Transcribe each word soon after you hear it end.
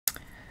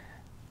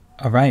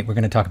All right, we're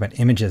going to talk about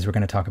images. We're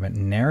going to talk about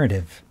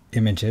narrative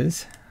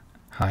images.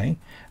 Hi.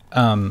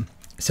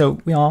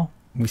 So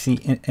we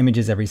see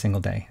images every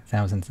single day,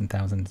 thousands and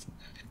thousands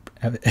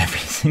every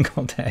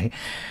single day.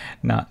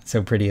 Not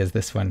so pretty as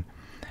this one.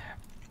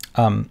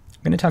 I'm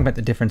going to talk about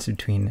the difference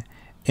between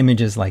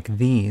images like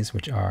these,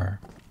 which are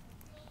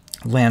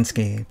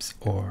landscapes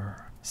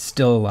or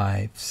still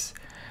lifes,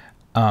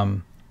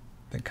 the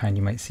kind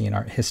you might see in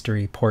art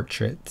history,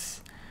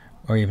 portraits,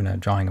 or even a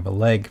drawing of a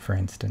leg, for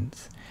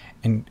instance,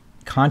 and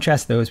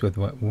contrast those with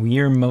what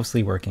we're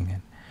mostly working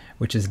in,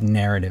 which is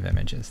narrative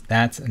images.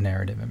 That's a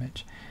narrative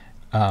image,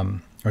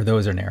 or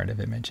those are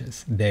narrative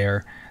images.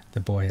 There, the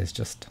boy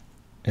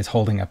is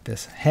holding up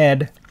this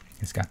head.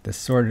 He's got this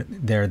sword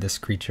there. This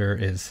creature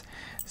is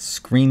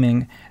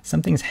screaming.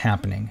 Something's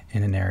happening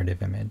in a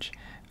narrative image.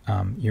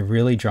 You're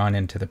really drawn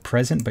into the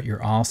present, but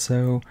you're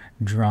also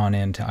drawn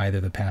into either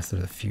the past or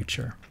the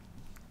future.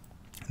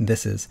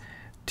 This is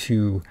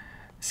two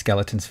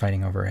skeletons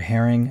fighting over a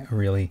herring, a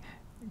really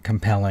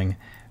compelling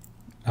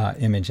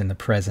image in the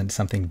present,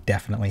 something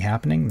definitely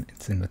happening.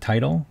 It's in the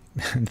title.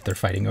 They're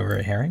fighting over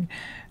a herring.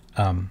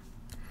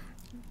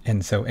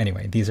 And so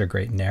anyway, these are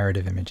great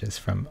narrative images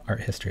from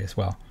art history as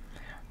well.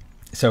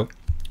 So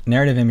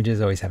narrative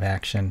images always have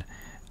action,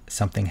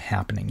 something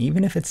happening,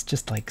 even if it's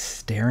just like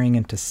staring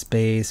into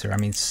space, or, I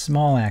mean,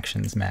 small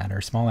actions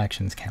matter, small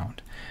actions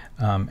count.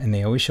 And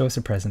they always show us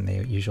a present.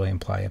 They usually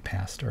imply a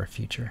past or a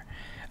future.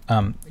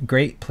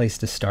 Great place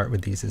to start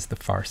with these is The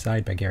Far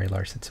Side by Gary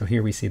Larson. So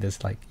here we see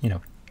this, like,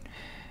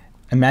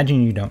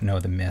 imagine you don't know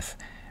the myth.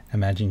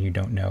 Imagine you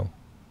don't know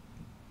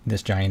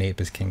this giant ape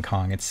is King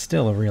Kong. It's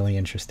still a really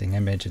interesting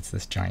image. It's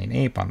this giant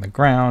ape on the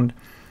ground,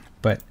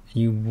 but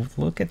you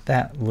look at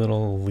that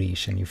little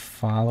leash and you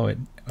follow it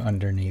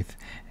underneath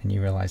and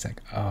you realize,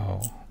 like,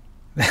 oh,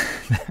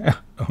 the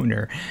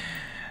owner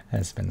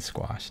has been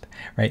squashed,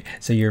 right?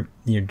 So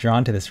you're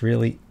drawn to this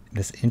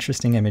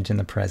interesting image in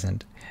the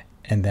present,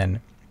 and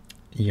then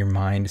your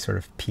mind sort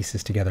of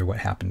pieces together what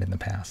happened in the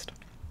past.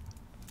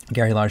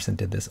 Gary Larson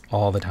did this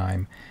all the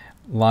time,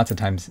 lots of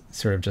times,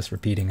 sort of just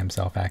repeating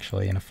himself,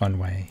 actually, in a fun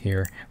way.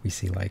 Here we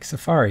see like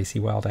safari, see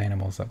wild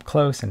animals up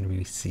close, and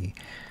we see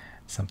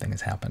something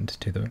has happened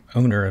to the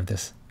owner of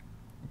this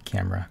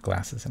camera,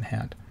 glasses, and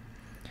hat.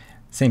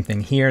 Same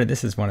thing here.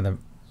 This is one of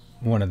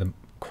the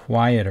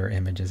quieter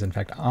images. In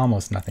fact,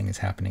 almost nothing is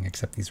happening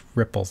except these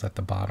ripples at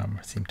the bottom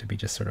seem to be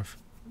just sort of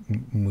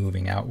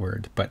moving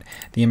outward. But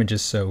the image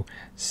is so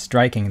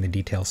striking and the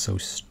details so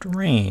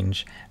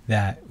strange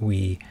that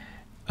we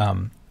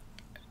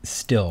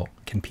still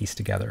can piece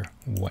together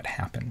what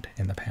happened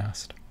in the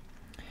past.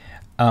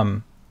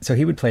 So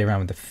he would play around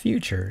with the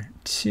future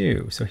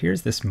too. So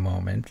here's this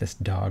moment, this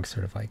dog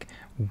sort of like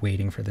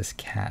waiting for this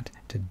cat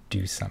to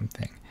do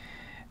something.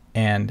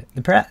 And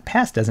the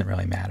past doesn't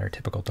really matter,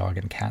 typical dog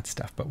and cat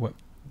stuff, but what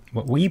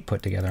we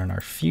put together in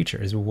our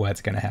future is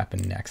what's going to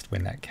happen next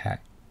when that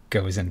cat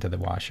goes into the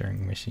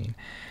washing machine.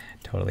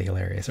 Totally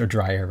hilarious, or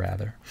dryer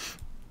rather.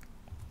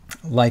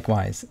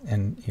 Likewise,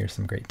 and here's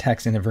some great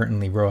text,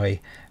 inadvertently Roy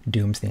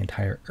dooms the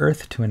entire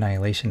Earth to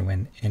annihilation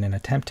when, in an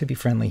attempt to be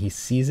friendly, he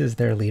seizes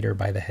their leader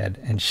by the head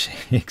and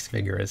shakes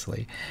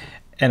vigorously.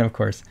 And of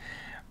course,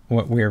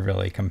 what we're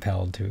really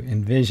compelled to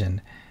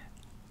envision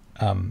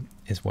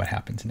is what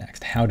happens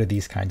next. How do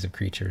these kinds of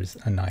creatures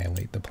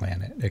annihilate the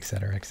planet,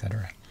 etc.,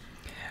 etc.?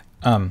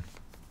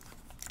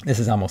 This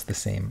is almost the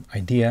same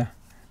idea,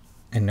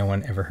 and no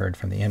one ever heard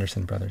from the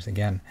Anderson brothers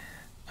again.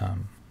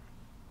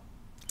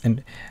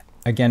 And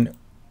again,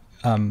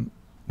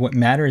 what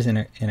matters in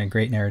a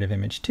great narrative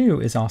image too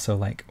is also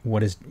like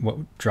what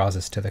draws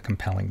us to the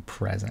compelling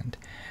present.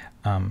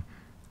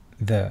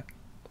 The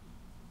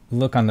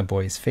look on the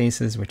boys'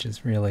 faces, which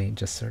is really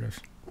just sort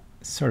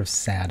of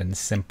sad and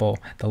simple.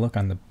 The look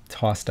on the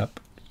tossed up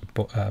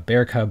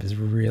bear cub is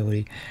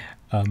really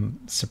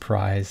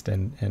surprised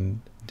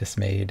and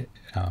dismayed,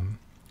 and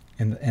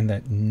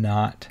the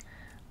not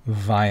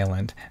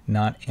violent,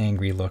 not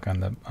angry look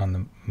on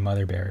the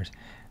mother bear's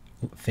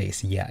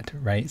face yet,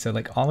 right? So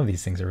like all of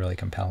these things are really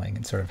compelling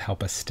and sort of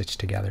help us stitch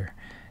together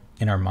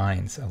in our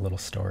minds a little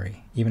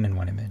story, even in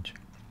one image.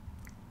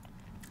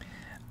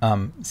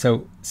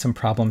 So some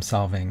problem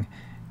solving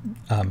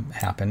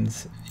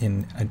happens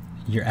in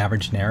your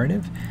average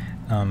narrative.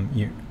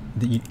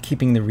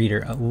 Keeping the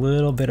reader a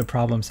little bit of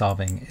problem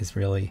solving is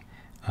really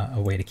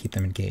a way to keep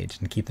them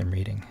engaged and keep them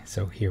reading.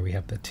 So here we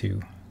have the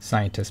two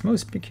scientists,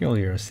 most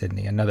peculiar of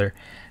Sydney, another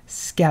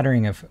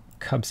scattering of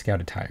Cub Scout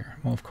attire.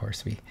 Well, of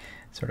course, we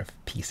sort of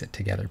piece it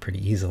together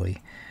pretty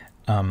easily.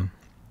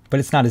 But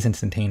it's not as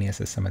instantaneous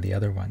as some of the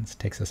other ones. It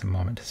takes us a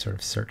moment to sort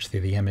of search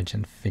through the image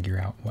and figure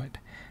out what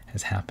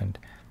has happened.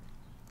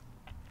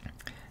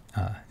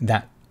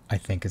 That, I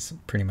think, is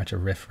pretty much a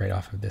riff right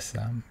off of this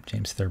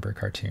James Thurber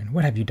cartoon.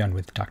 What have you done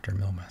with Dr.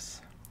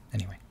 Milmus?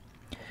 Anyway.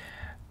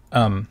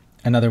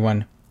 Another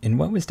one. In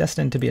what was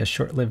destined to be a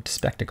short-lived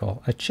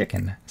spectacle, a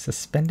chicken,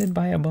 suspended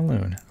by a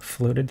balloon,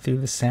 floated through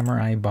the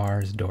samurai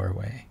bar's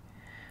doorway.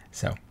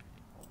 So,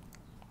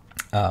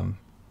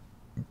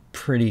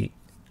 pretty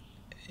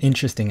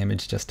interesting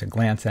image just to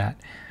glance at.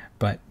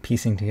 but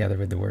piecing together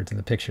with the words and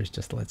the pictures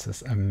just lets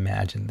us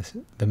imagine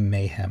the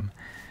mayhem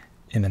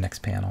in the next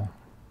panel.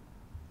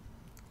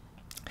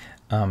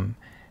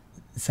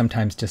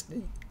 Sometimes just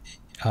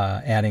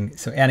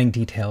adding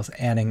details,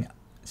 adding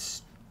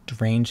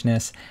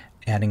strangeness,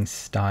 adding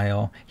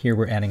style. Here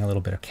we're adding a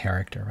little bit of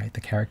character, right?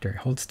 The character,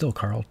 hold still,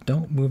 Carl,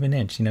 don't move an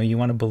inch. You know, you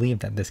want to believe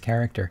that this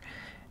character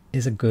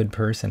is a good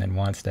person and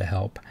wants to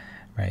help,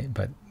 right?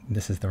 But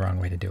this is the wrong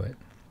way to do it.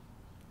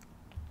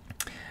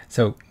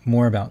 So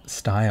more about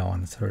style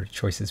and the sort of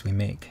choices we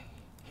make.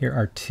 Here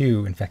are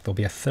two, in fact, there'll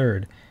be a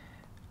third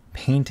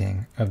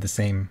painting of the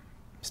same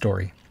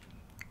story,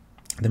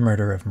 The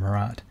Murder of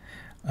Marat,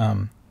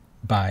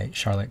 by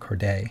Charlotte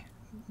Corday.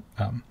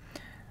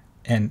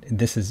 And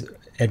this is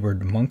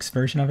Edward Munch's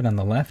version of it on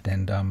the left,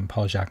 and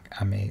Paul-Jacques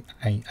Aimé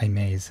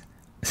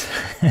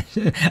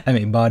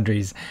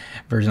Baudry's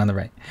version on the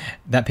right.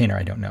 That painter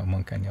I don't know.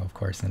 Munch I know, of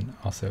course, and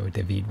also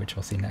David, which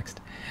we'll see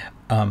next.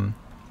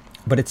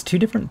 But it's two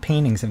different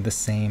paintings of the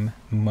same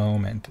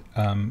moment.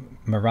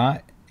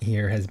 Marat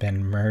here has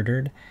been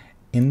murdered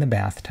in the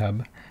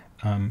bathtub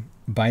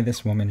by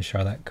this woman,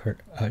 Charlotte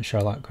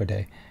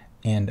Corday,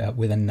 and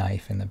with a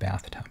knife in the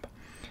bathtub.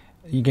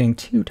 You're getting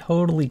two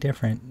totally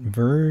different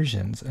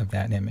versions of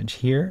that image.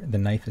 Here, the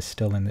knife is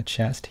still in the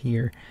chest.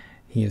 Here,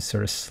 he is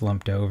sort of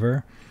slumped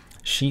over.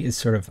 She is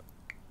sort of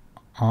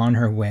on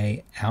her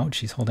way out.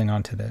 She's holding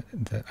on to the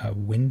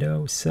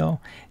window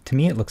sill. To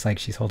me, it looks like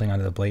she's holding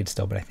onto the blade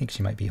still, but I think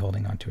she might be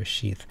holding onto a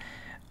sheath.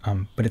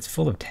 But it's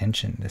full of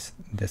tension,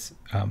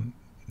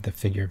 the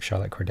figure of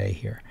Charlotte Corday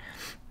here.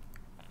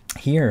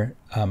 Here,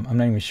 I'm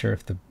not even sure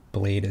if the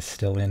blade is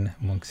still in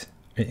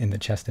the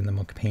chest in the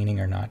Munch painting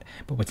or not.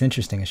 But what's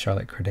interesting is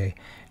Charlotte Corday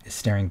is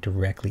staring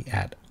directly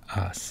at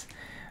us.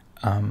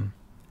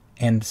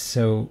 And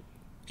so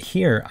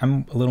here,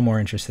 I'm a little more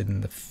interested in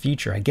the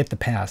future. I get the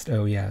past.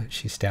 Oh yeah,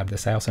 she stabbed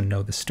us. I also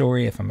know the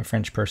story if I'm a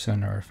French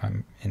person or if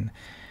I'm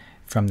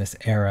from this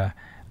era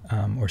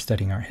or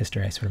studying art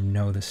history. I sort of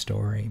know the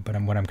story.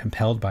 But what I'm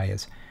compelled by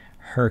is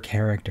her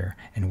character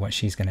and what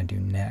she's going to do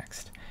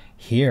next.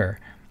 Here,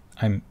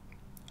 I'm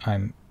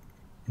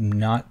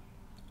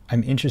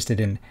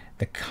interested in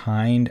the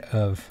kind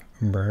of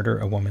murder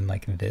a woman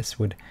like this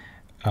would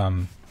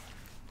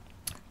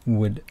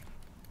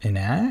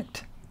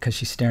enact, because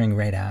she's staring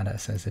right at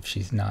us as if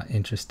she's not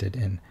interested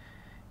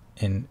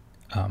in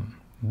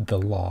the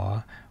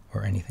law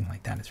or anything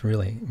like that. It's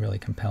really, really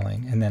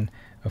compelling. And then,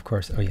 of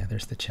course, oh yeah,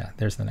 there's the chest.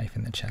 There's the knife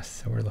in the chest.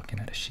 So we're looking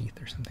at a sheath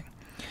or something.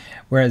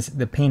 Whereas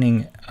the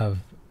painting of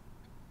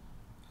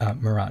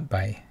Marat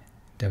by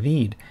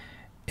David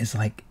is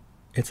like,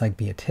 it's like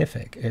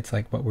beatific. It's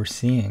like what we're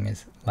seeing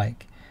is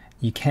like,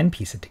 you can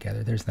piece it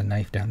together. There's the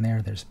knife down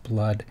there. There's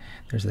blood.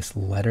 There's this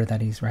letter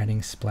that he's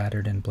writing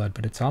splattered in blood.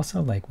 But it's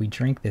also like we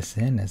drink this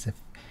in as if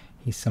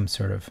he's some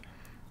sort of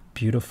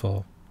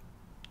beautiful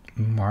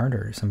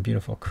martyr, some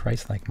beautiful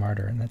Christ-like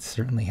martyr. And that's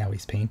certainly how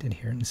he's painted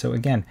here. And so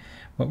again,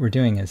 what we're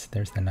doing is,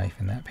 there's the knife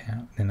in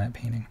that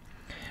painting.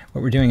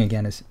 What we're doing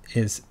again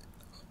is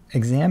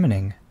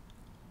examining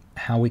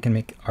how we can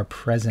make our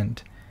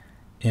present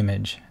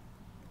image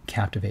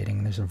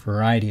captivating. There's a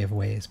variety of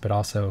ways, but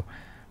also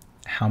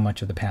how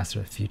much of the past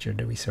or the future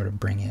do we sort of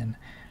bring in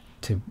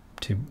to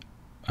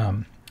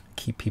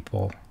keep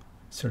people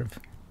sort of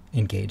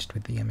engaged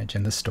with the image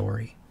and the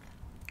story.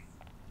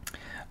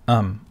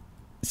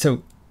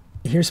 So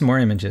here's some more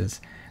images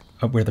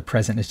where the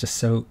present is just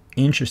so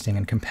interesting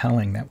and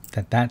compelling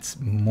that's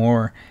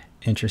more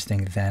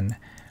interesting than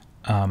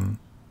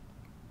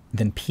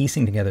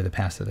piecing together the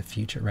past or the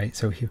future, right?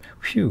 So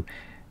whew,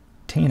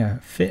 "'Tain't a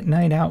fit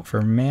night out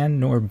for man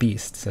nor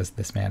beast," says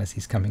this man as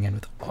he's coming in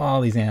with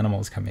all these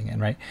animals coming in,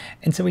 right?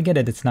 And so we get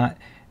it. It's not,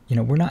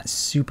 we're not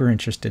super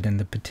interested in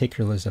the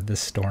particulars of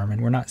this storm,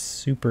 and we're not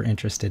super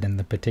interested in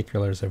the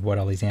particulars of what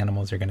all these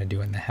animals are going to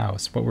do in the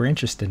house. What we're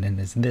interested in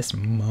is this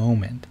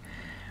moment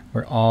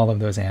where all of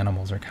those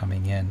animals are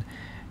coming in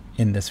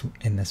this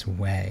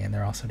way, and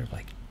they're all sort of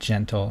like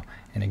gentle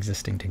and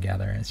existing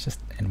together, and it's just,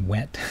 and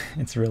wet.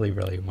 It's really,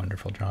 really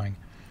wonderful drawing.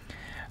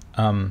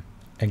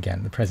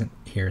 Again, the present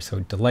here, so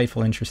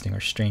delightful, interesting,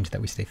 or strange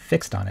that we stay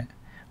fixed on it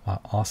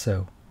while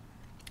also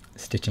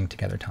stitching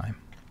together time.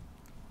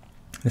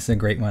 This is a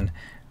great one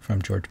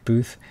from George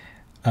Booth.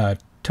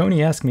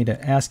 "Tony asked me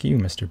to ask you,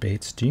 Mr.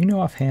 Bates, do you know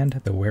offhand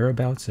the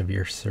whereabouts of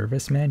your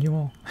service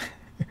manual?"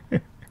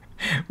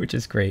 Which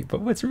is great.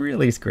 But what's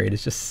really great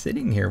is just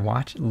sitting here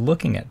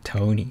looking at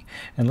Tony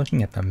and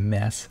looking at the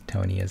mess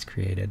Tony has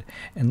created,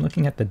 and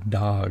looking at the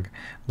dog,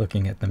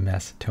 looking at the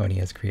mess Tony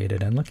has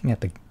created, and looking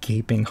at the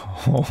gaping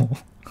hole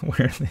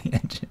where the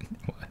engine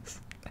was.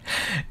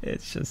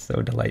 It's just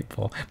so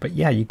delightful. But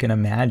yeah, you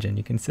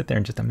can sit there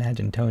and just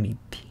imagine Tony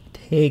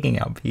taking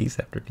out piece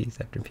after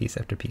piece after piece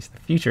after piece. The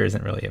future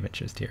isn't really of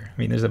interest here. I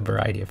mean, there's a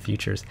variety of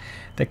futures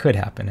that could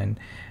happen, and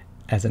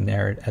as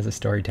a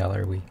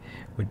storyteller, we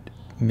would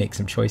make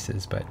some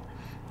choices, but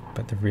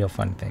the real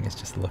fun thing is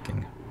just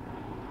looking.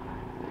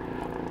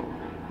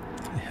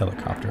 A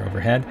helicopter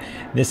overhead.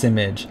 This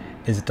image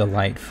is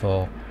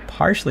delightful,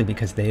 partially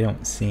because they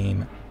don't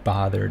seem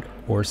bothered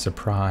or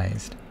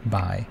surprised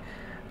by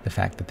the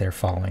fact that they're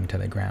falling to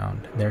the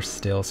ground. They're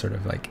still sort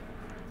of like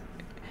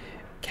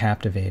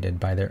captivated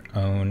by their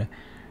own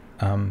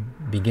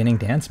beginning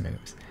dance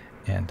moves.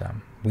 And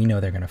we know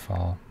they're going to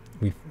fall.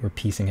 We're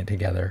piecing it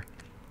together.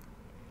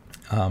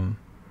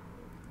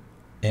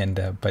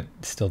 But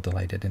still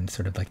delighted in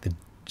sort of like the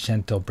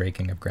gentle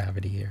breaking of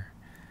gravity here.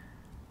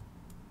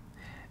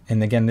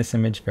 And again, this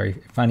image, very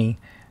funny.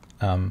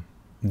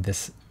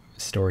 This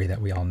story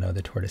that we all know,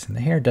 the tortoise and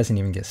the hare, doesn't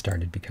even get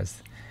started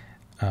because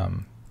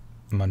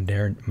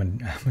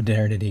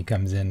modernity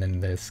comes in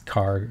and this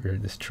car or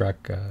this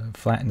truck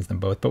flattens them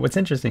both. But what's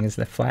interesting is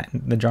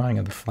the drawing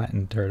of the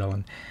flattened turtle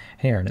and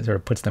hare, and it sort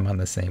of puts them on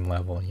the same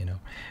level, you know,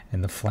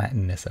 and the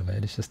flattenness of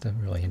it. It's just a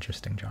really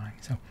interesting drawing.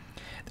 So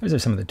those are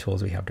some of the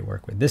tools we have to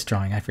work with. This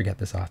drawing, I forget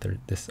this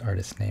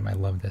artist's name. I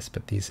love this,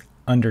 but these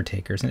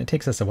undertakers, and it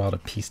takes us a while to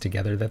piece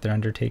together that they're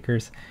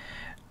undertakers,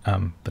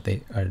 but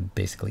they are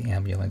basically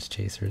ambulance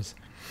chasers,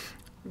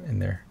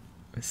 and they're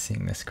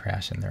seeing this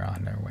crash and they're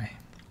on their way.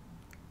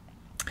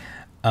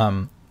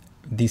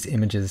 These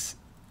images,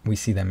 we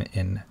see them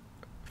in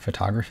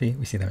photography,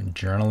 we see them in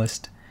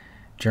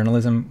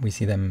journalism, we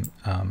see them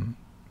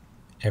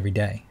every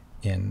day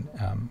in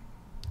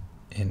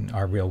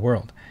our real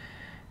world.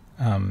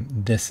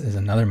 This is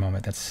another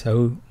moment that's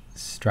so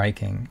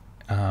striking,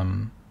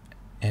 and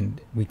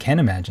we can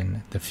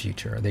imagine the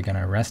future. Are they going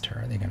to arrest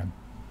her? Are they going to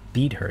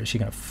beat her? Is she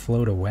going to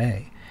float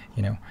away?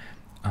 You know,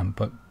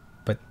 but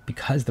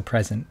because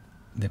the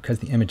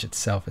image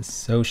itself is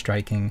so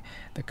striking,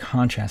 the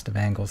contrast of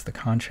angles, the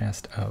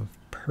contrast of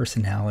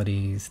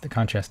personalities, the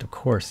contrast, of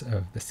course,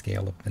 of the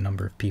scale of the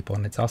number of people,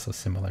 and it's also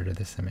similar to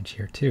this image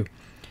here too,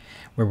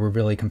 where we're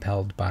really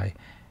compelled by.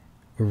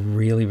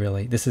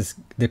 This is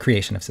the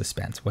creation of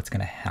suspense. What's going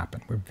to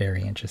happen? We're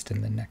very interested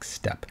in the next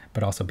step,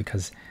 but also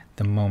because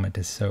the moment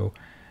is so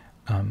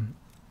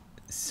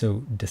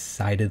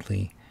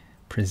decidedly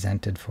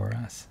presented for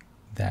us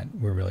that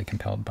we're really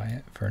compelled by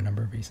it for a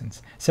number of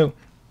reasons. So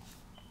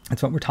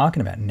that's what we're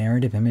talking about,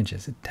 narrative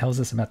images. It tells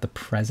us about the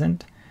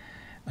present.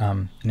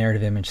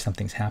 Narrative image,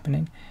 something's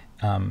happening,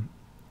 and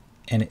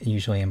it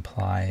usually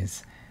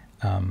implies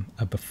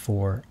a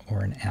before or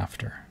an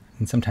after.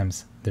 And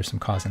sometimes there's some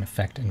cause and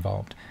effect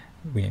involved.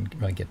 We didn't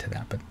really get to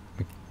that, but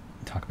we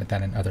talk about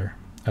that in other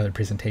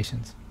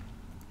presentations.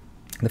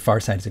 The Far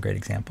Side is a great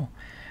example.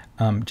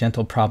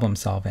 Gentle problem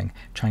solving,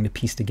 trying to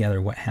piece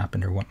together what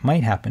happened or what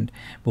might happen,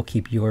 will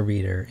keep your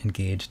reader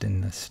engaged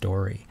in the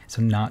story.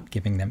 So not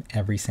giving them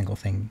every single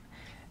thing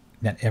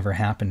that ever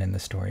happened in the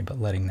story, but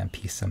letting them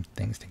piece some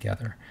things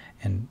together.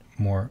 And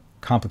more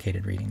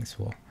complicated readings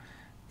will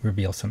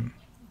reveal some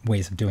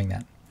ways of doing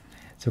that.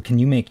 So can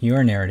you make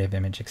your narrative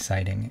image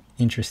exciting,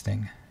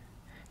 interesting,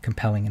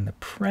 compelling in the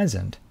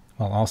present,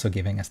 while also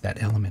giving us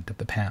that element of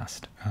the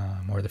past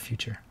or the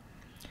future?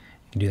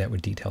 You can do that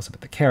with details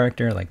about the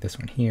character, like this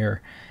one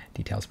here,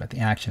 details about the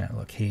action and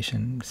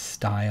location,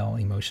 style,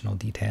 emotional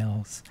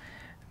details,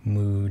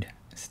 mood,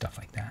 stuff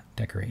like that,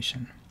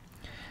 decoration.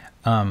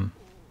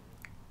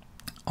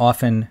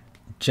 Often,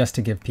 just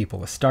to give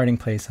people a starting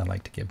place, I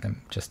like to give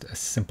them just a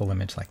simple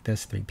image like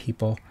this, 3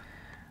 people.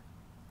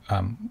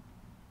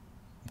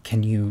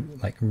 Can you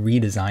like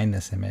redesign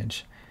this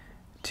image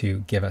to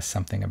give us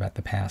something about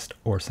the past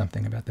or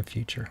something about the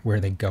future? Where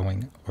are they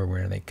going or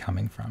where are they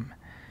coming from?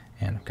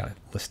 And I've got a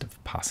list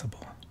of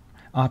possible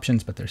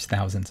options, but there's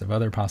thousands of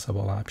other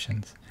possible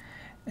options.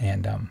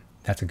 And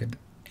that's a good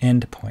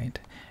end point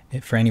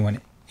for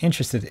anyone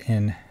interested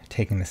in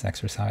taking this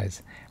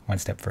exercise one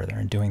step further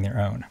and doing their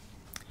own.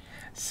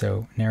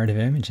 So narrative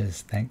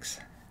images, thanks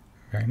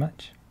very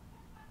much.